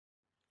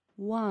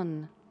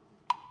1.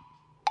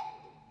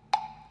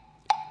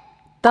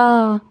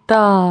 Da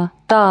da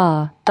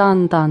da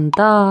dun dun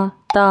da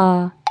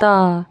da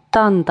da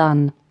dun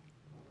dun.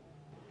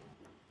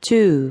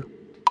 2.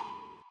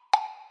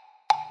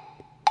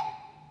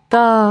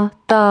 Da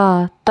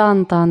da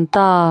dun dun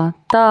da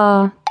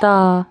da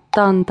da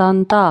dun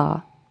dun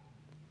da.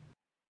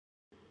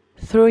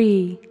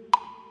 3.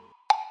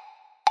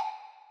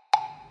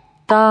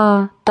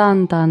 Da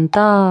dun dun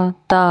da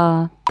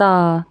da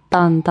da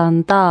dun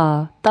dun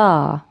da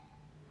da.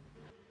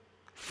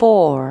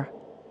 4.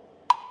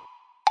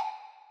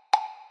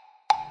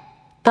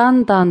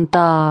 Dun dun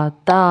da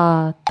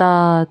da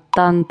da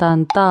dun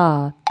dun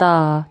da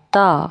da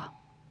da.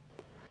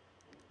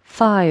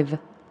 5.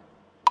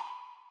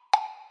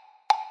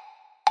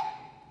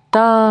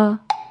 Da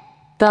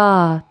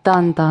da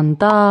dun dun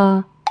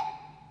da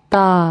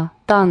da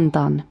dun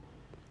dun.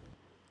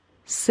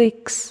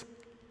 6.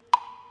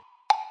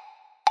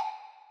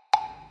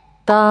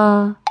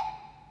 Da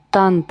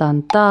dun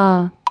dun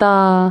da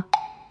da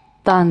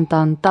dun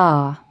dun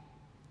da.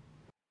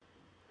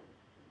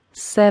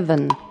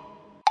 7.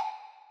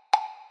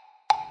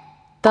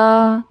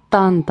 Da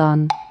dun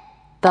dun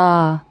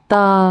da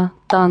da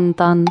dun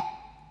dun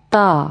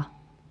da.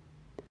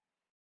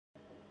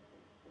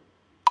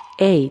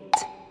 8.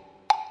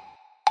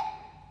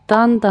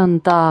 Dun dun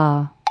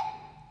da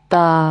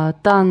da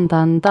dun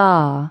dun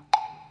da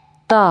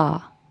da.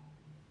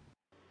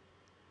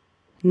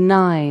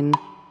 9.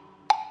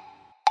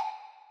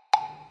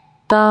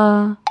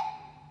 Da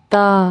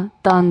da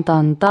dun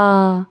dun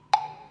da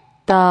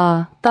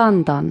da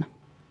dun dun.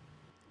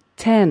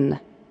 10.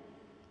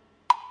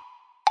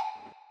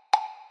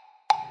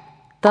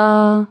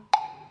 Da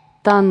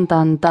dun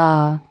dun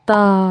da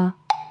da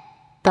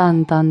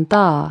dun dun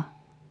da.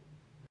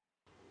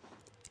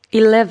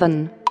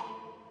 11.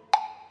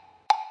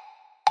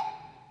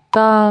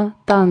 Da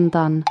dun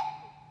dun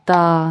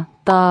da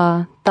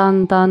da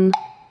dun dun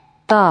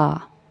da.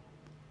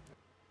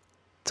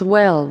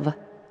 12.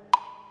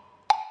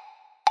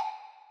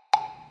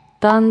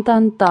 Dun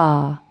dun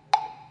da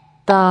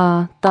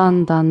da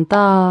dun dun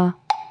da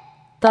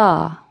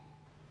da.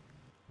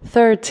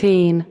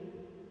 13.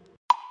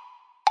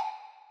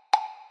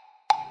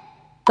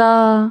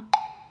 Da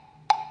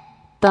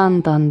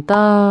dun dun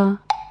da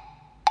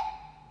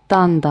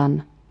dun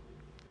dun.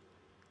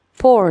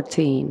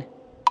 14.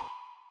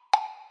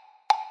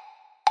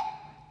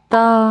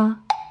 Da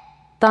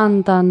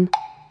dun dun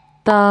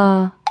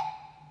da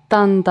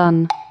dun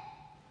dun.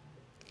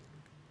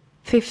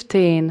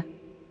 15.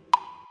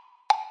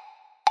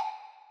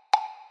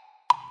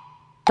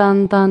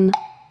 Dun dun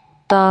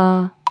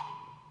da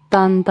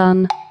dun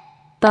dun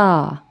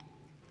da.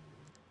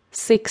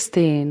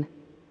 16.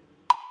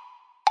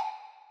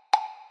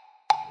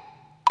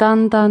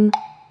 Dun dun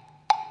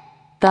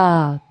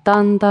da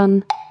dun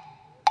dun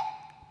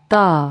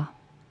da.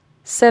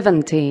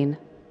 17.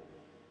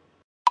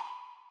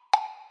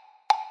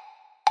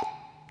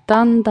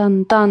 Dun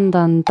dun dun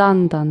dun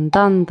dun dun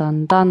dun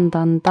dun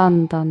dun dun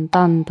dun dun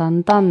dun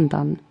dun dun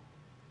dun.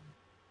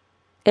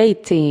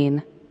 18.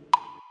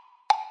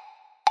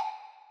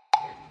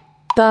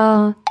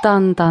 Da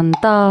dun dun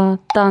da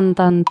dun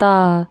dun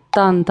da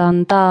dun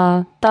dun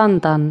da dun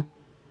dun.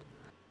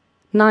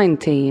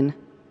 19.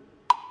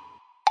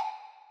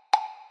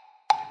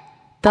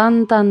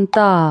 Dun dun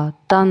da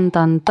dun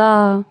dun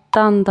da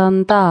dun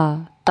dun da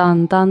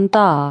dun dun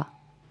da.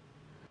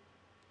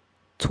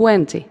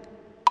 20.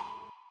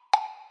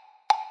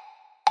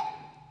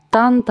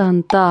 Dun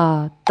dun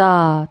da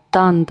da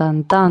dun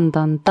dun dun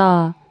dun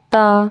da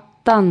da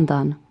dun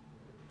dun.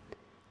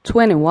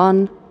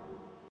 21.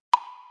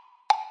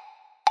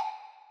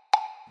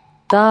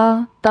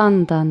 Da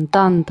dun dun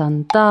dun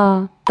dun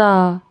da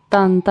da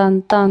dun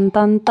dun dun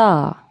dun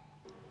da.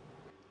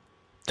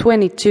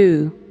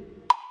 22.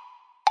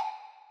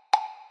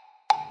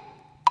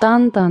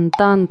 Dun dun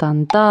dun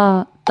dun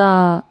da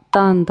da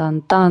dun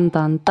dun dun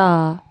dun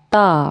da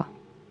da.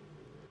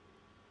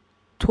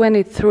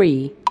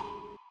 23.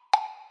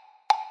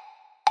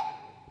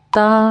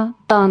 Da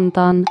dun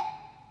dun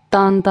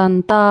dun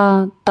dun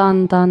da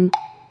dun dun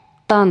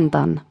dun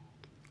dun.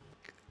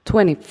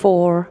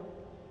 24.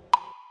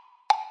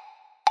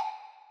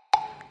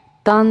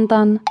 Dun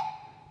dun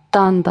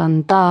dun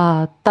dun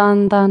da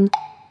dun dun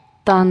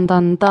dun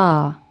dun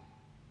da.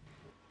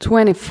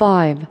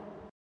 25.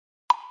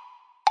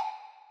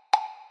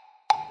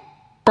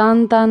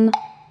 Dun dun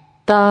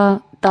da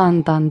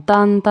dun dun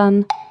dun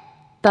dun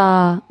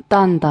da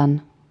dun dun.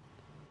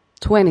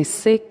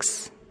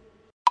 26.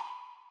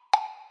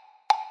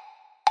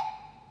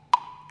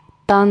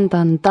 Dun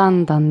dun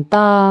dun dun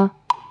da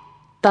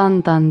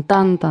dun dun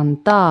dun dun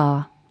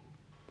da.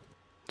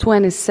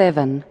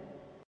 27.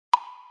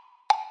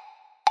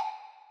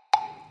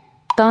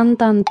 Dun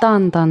dun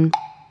dun dun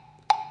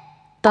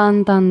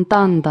dun dun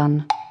dun dun.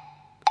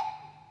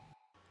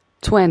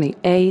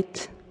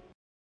 28.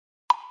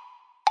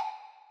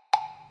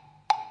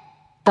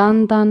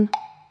 Dun dun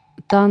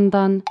dun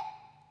dun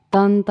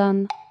dun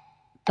dun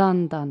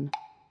dun dun.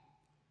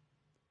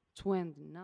 29.